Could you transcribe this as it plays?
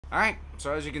Alright,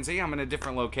 so as you can see, I'm in a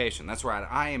different location. That's right,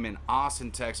 I am in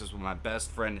Austin, Texas with my best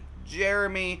friend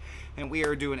Jeremy, and we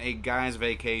are doing a guy's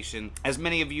vacation. As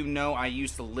many of you know, I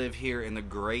used to live here in the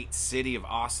great city of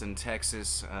Austin,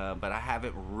 Texas, but I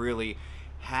haven't really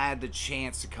had the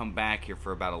chance to come back here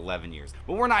for about 11 years.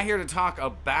 But we're not here to talk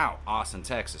about Austin,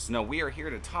 Texas. No, we are here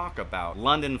to talk about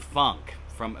London Funk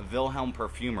from VILHELM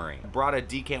Perfumerie. I brought a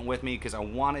decant with me because I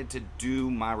wanted to do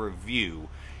my review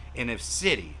in a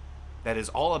city that is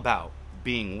all about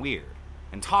being weird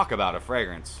and talk about a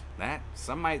fragrance that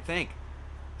some might think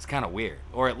is kind of weird,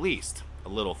 or at least a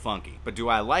little funky. But do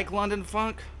I like London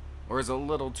Funk, or is it a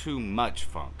little too much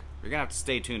funk? You're gonna have to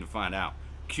stay tuned to find out.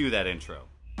 Cue that intro.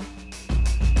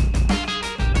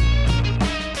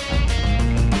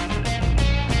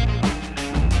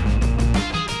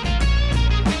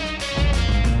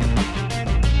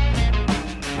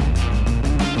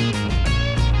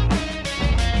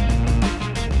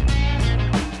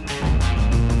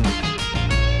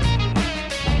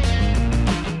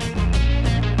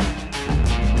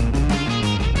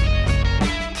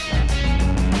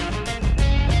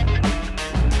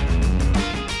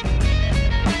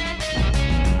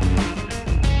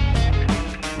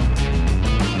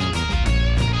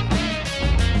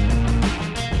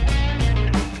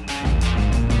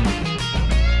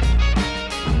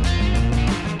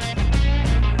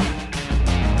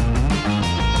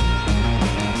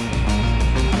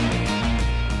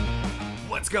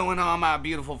 What's going on, my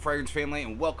beautiful fragrance family,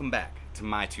 and welcome back to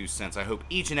My2Scents. I hope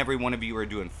each and every one of you are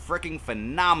doing freaking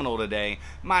phenomenal today.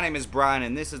 My name is Brian,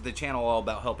 and this is the channel all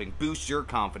about helping boost your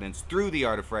confidence through the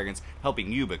art of fragrance,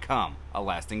 helping you become a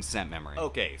lasting scent memory.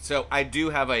 Okay, so I do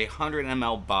have a 100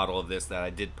 ml bottle of this that I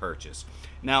did purchase.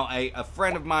 Now, a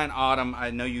friend of mine, Autumn,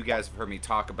 I know you guys have heard me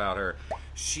talk about her.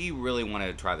 She really wanted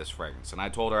to try this fragrance, and I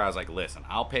told her, I was like, listen,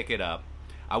 I'll pick it up.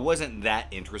 I wasn't that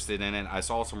interested in it. I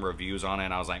saw some reviews on it,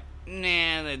 and I was like,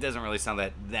 nah, it doesn't really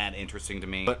sound that interesting to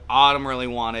me. But Autumn really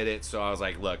wanted it, so I was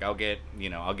like, look, I'll get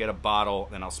a bottle,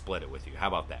 and I'll split it with you. How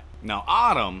about that? Now,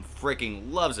 Autumn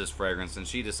freaking loves this fragrance, and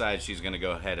she decided she's gonna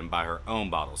go ahead and buy her own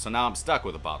bottle. So now I'm stuck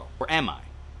with a bottle. Or am I?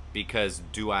 Because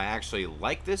do I actually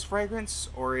like this fragrance,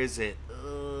 or is it,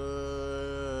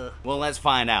 Well, let's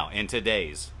find out in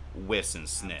today's Whiffs and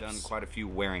Sniffs. I've done quite a few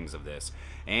wearings of this,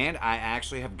 and I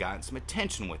actually have gotten some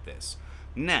attention with this.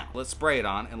 Now, let's spray it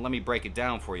on, and let me break it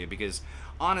down for you, because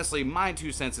honestly, my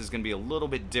 2 cents is going to be a little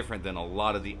bit different than a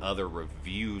lot of the other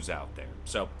reviews out there.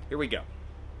 So, here we go.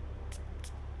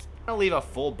 I'll leave a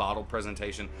full bottle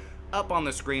presentation up on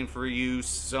the screen for you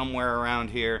somewhere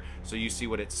around here, so you see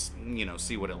what it's,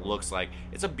 see what it looks like.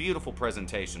 It's a beautiful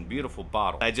presentation, beautiful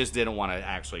bottle. I just didn't want to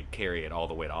actually carry it all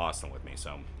the way to Austin with me,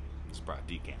 so just brought a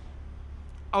decant.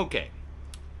 Okay.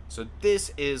 So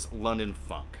this is London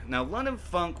Funk. Now, London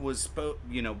Funk was,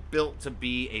 built to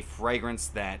be a fragrance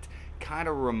that kind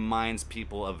of reminds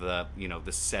people of the,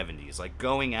 the 70s, like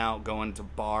going to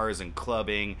bars and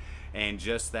clubbing, and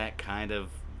just that kind of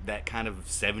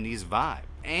 70s vibe.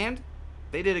 And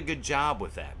they did a good job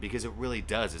with that, because it really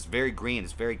does. It's very green,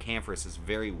 it's very camphorous, it's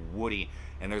very woody,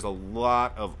 and there's a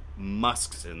lot of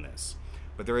musks in this.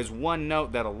 But there is one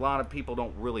note that a lot of people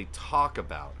don't really talk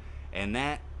about, and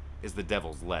that is the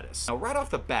devil's lettuce. Now, right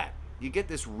off the bat, you get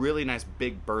this really nice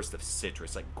big burst of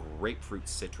citrus, like grapefruit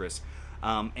citrus,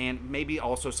 and maybe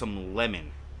also some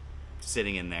lemon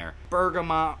sitting in there.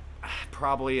 Bergamot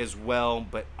probably as well,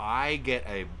 but I get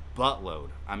a buttload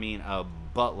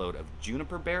of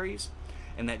juniper berries,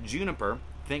 and that juniper,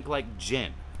 think like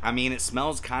gin. I mean, it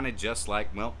smells kind of just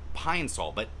like, well, pine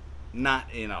sol, but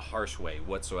not in a harsh way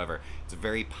whatsoever. It's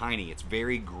very piney, it's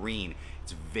very green,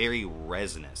 it's very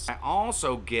resinous. I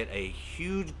also get a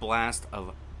huge blast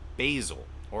of basil,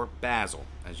 or basil,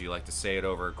 as you like to say it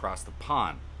over across the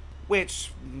pond,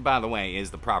 which, by the way,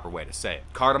 is the proper way to say it.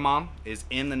 Cardamom is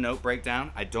in the note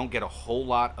breakdown. I don't get a whole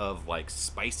lot of like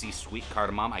spicy sweet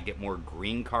cardamom. I get more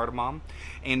green cardamom,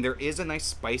 and there is a nice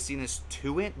spiciness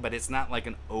to it, but it's not like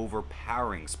an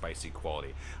overpowering spicy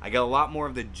quality. I get a lot more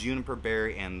of the juniper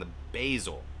berry and the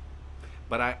basil,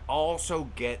 but I also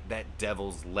get that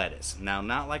devil's lettuce. Now,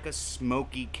 not like a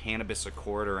smoky cannabis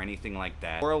accord or anything like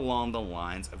that, or along the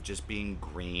lines of just being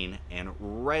green and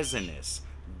resinous.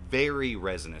 Very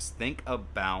resinous. Think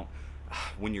about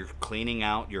when you're cleaning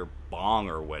out your bong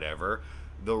or whatever,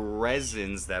 the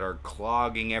resins that are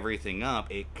clogging everything up,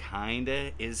 it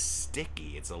kinda is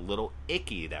sticky. It's a little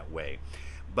icky that way,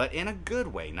 but in a good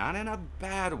way, not in a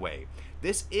bad way.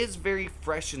 This is very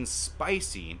fresh and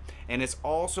spicy, and it's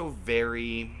also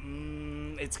very,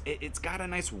 it's got a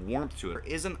nice warmth to it.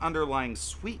 There is an underlying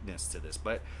sweetness to this,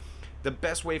 but the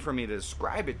best way for me to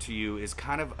describe it to you is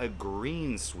kind of a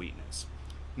green sweetness.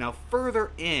 Now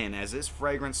further in, as this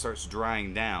fragrance starts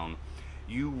drying down,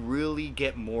 you really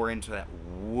get more into that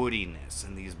woodiness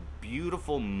and these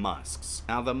beautiful musks.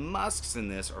 Now the musks in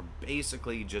this are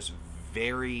basically just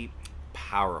very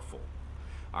powerful.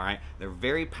 All right, they're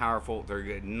very powerful. They're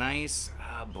a nice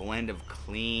blend of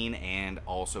clean and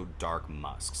also dark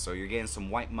musks. So you're getting some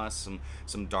white musks,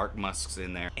 some dark musks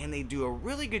in there, and they do a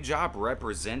really good job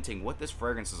representing what this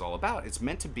fragrance is all about. It's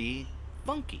meant to be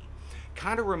funky.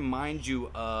 Kind of reminds you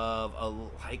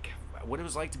of like what it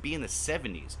was like to be in the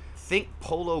 70s. Think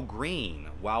polo green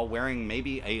while wearing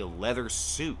maybe a leather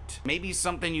suit. Maybe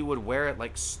something you would wear at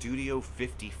like Studio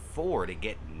 54 to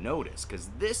get noticed, because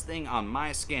this thing on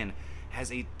my skin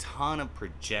has a ton of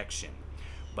projection.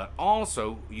 But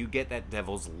also you get that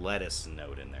devil's lettuce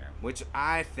note in there, which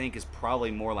I think is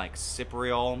probably more like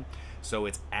cypriol, so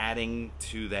it's adding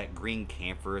to that green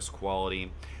camphorous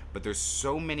quality. But there's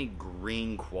so many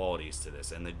green qualities to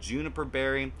this, and the juniper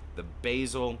berry, the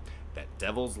basil, that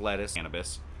devil's lettuce,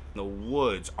 cannabis, the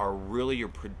woods are really your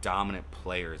predominant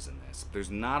players in this. There's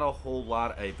not a whole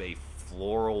lot of a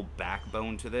floral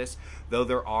backbone to this, though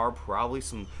there are probably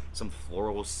some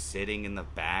florals sitting in the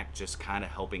back, just kind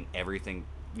of helping everything,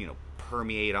 you know,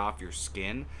 permeate off your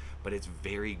skin. But it's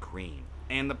very green,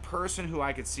 and the person who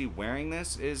I could see wearing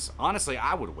this is, honestly,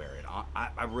 I would wear it.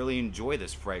 I really enjoy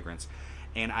this fragrance,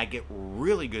 and I get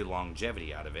really good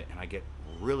longevity out of it, and I get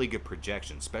really good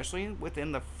projection, especially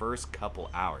within the first couple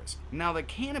hours. Now the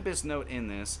cannabis note in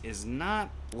this is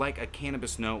not like a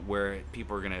cannabis note where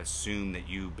people are gonna assume that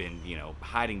you've been, you know,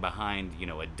 hiding behind, you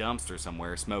know, a dumpster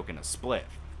somewhere smoking a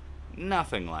spliff.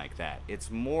 Nothing like that. It's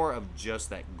more of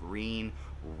just that green,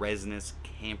 resinous,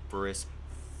 camphorous,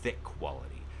 thick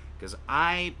quality. Because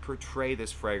I portray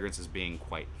this fragrance as being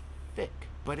quite thick,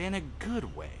 but in a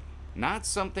good way. Not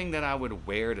something that I would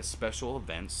wear to special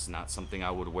events, not something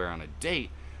I would wear on a date,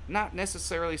 not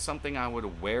necessarily something I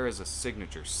would wear as a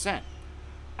signature scent.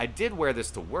 I did wear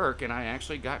this to work, and I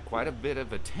actually got quite a bit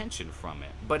of attention from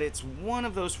it. But it's one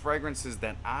of those fragrances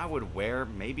that I would wear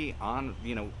maybe on,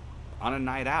 you know, on a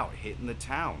night out, hitting the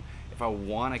town. If I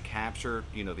want to capture,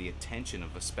 you know, the attention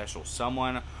of a special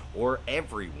someone or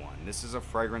everyone, this is a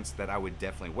fragrance that I would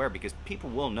definitely wear, because people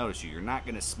will notice you. You're not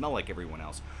going to smell like everyone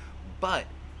else, but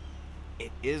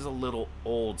it is a little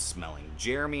old smelling.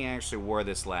 Jeremy actually wore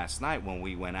this last night when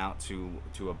we went out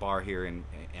to a bar here in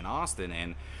Austin,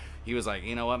 and he was like,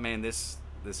 you know what, man, this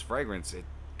fragrance, it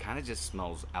kind of just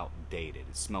smells outdated.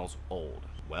 It smells old.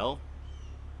 Well,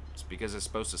 it's because it's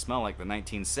supposed to smell like the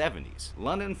 1970s.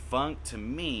 London Funk, to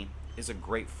me, is a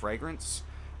great fragrance.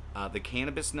 The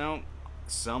cannabis note,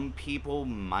 some people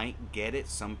might get it,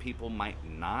 some people might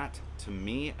not. To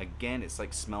me, again, it's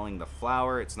like smelling the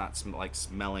flower. It's not like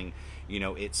smelling, you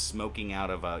know, it's smoking out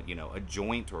of a, you know, a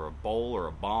joint or a bowl or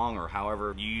a bong or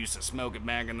however you used to smoke it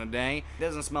back in the day. It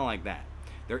doesn't smell like that.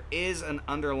 There is an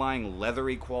underlying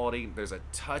leathery quality. There's a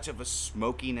touch of a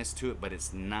smokiness to it, but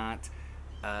it's not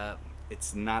the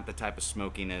type of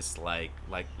smokiness like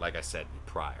I said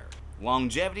prior.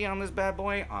 Longevity on this bad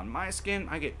boy, on my skin,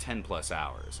 I get 10+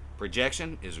 hours.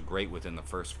 Projection is great within the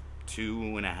first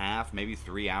 2.5, maybe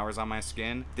 3 hours on my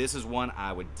skin. This is one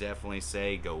I would definitely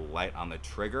say go light on the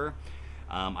trigger.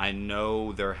 I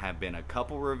know there have been a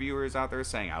couple reviewers out there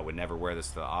saying I would never wear this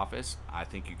to the office. I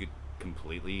think you could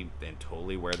completely and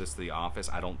totally wear this to the office.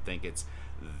 I don't think it's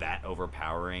that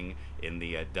overpowering in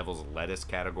the devil's lettuce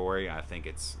category. I think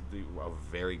it's a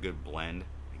very good blend.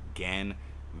 Again,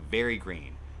 very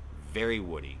green, very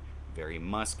woody, very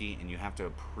musky, and you have to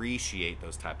appreciate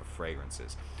those type of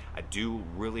fragrances. I do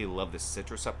really love the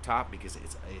citrus up top because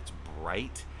it's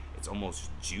bright, it's almost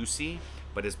juicy,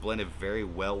 but it's blended very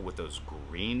well with those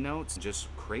green notes. It just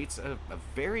creates a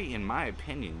very, in my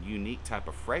opinion, unique type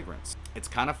of fragrance. It's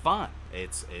kind of fun.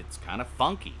 It's kind of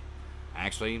funky.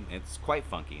 Actually, it's quite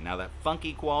funky. Now that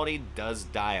funky quality does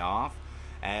die off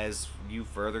as you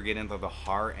further get into the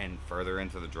heart and further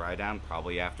into the dry down,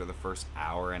 probably after the first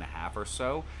hour and a half or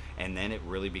so, and then it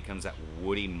really becomes that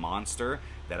woody monster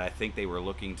that I think they were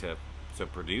looking to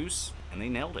produce, and they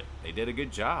nailed it. They did a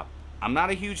good job. I'm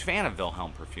not a huge fan of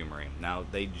Vilhelm Perfumerie. Now,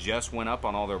 they just went up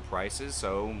on all their prices,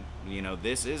 so, you know,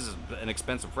 this is an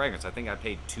expensive fragrance. I think I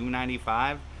paid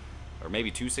 $2.95 or maybe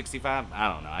 $2.65.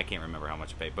 I don't know. I can't remember how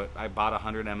much I paid, but I bought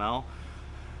 100 ml.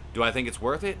 Do I think it's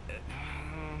worth it?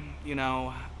 You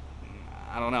know,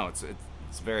 I don't know.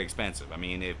 It's very expensive. I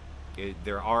mean,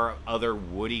 there are other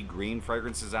woody green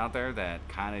fragrances out there that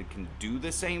kind of can do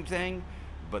the same thing,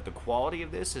 but the quality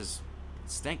of this is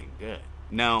stinking good.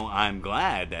 No, I'm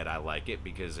glad that I like it,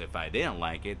 because if I didn't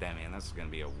like it, then, man, that's going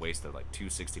to be a waste of like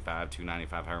 $2.65, $2.95,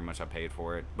 however much I paid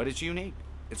for it. But it's unique.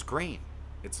 It's green.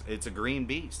 It's a green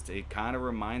beast. It kind of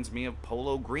reminds me of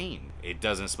polo green. It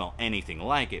doesn't smell anything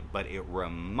like it, but it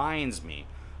reminds me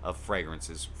of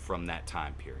fragrances from that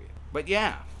time period. But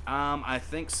yeah, I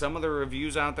think some of the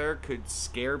reviews out there could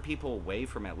scare people away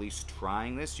from at least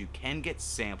trying this. You can get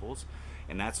samples,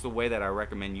 and that's the way that I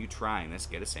recommend you trying this.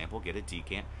 Get a sample, get a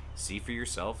decant, see for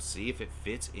yourself, see if it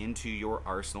fits into your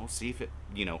arsenal, see if it,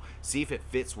 see if it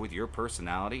fits with your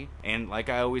personality. And like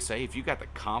I always say, if you got the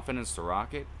confidence to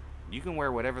rock it, you can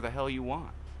wear whatever the hell you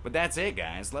want. But that's it,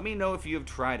 guys. Let me know if you have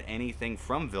tried anything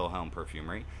from Vilhelm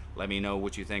Perfumerie. Let me know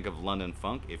what you think of London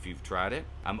Funk if you've tried it.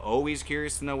 I'm always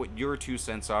curious to know what your 2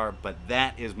 cents are, but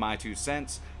that is my 2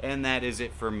 cents, and that is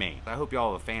it for me. I hope you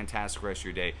all have a fantastic rest of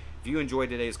your day. If you enjoyed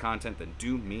today's content, then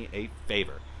do me a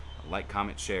favor. Like,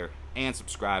 comment, share, and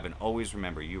subscribe, and always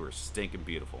remember you are stinking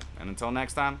beautiful. And until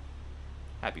next time,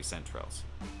 happy scent trails.